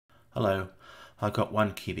Hello, I got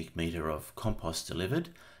 1 cubic metre of compost delivered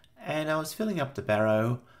and I was filling up the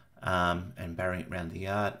barrow and barrowing it around the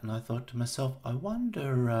yard, and I thought to myself, I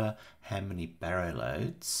wonder how many barrow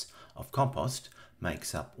loads of compost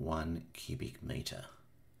makes up 1 cubic metre.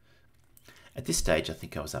 At this stage I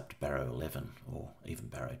think I was up to barrow 11 or even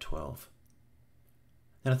barrow 12.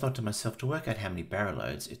 Then I thought to myself, to work out how many barrow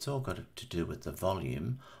loads, it's all got to do with the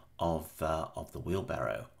volume of the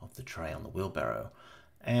wheelbarrow, of the tray on the wheelbarrow.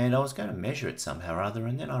 And I was going to measure it somehow or other,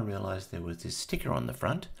 and then I realised there was this sticker on the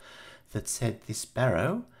front that said this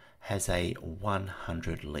barrow has a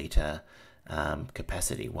 100 litre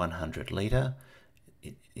capacity. 100 litre.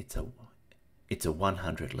 It's a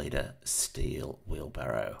 100 litre steel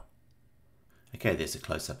wheelbarrow. Okay, there's a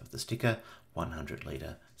close-up of the sticker. 100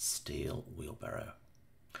 litre steel wheelbarrow.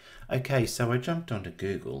 Okay, so I jumped onto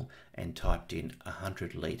Google and typed in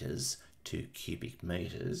 100 litres to cubic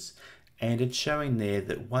metres, and it's showing there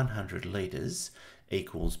that 100 litres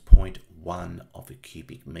equals 0.1 of a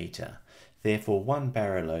cubic metre. Therefore, 1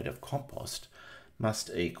 barrow load of compost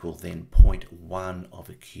must equal then 0.1 of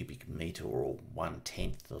a cubic metre, or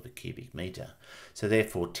 1/10 of a cubic metre. So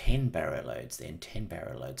therefore 10 barrow loads, then 10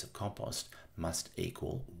 barrow loads of compost must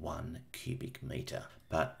equal 1 cubic metre.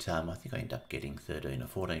 But I think I ended up getting 13 or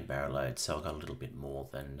 14 barrow loads, so I got a little bit more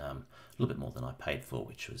than I paid for,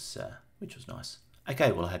 which was nice.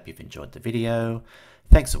 Okay, well, I hope you've enjoyed the video.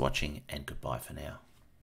 Thanks for watching, and goodbye for now.